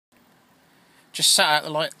just sat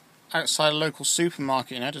outside a local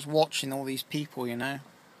supermarket, you know, just watching all these people, you know.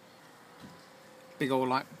 Big old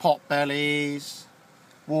like pot bellies,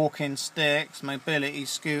 walking sticks, mobility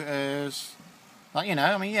scooters. Like, you know,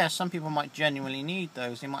 I mean, yeah, some people might genuinely need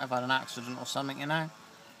those. They might have had an accident or something, you know.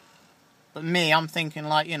 But me, I'm thinking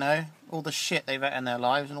like, you know, all the shit they've ate in their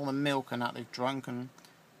lives and all the milk and that they've drunk and,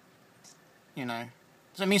 you know.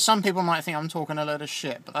 So, I mean, some people might think I'm talking a load of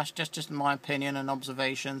shit, but that's just my opinion and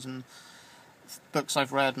observations and books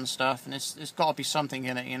I've read and stuff, and it's got to be something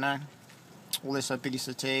in it, you know. All this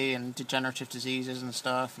obesity and degenerative diseases and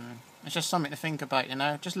stuff, and it's just something to think about, you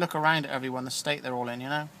know. Just look around at everyone, the state they're all in, you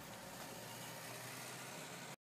know.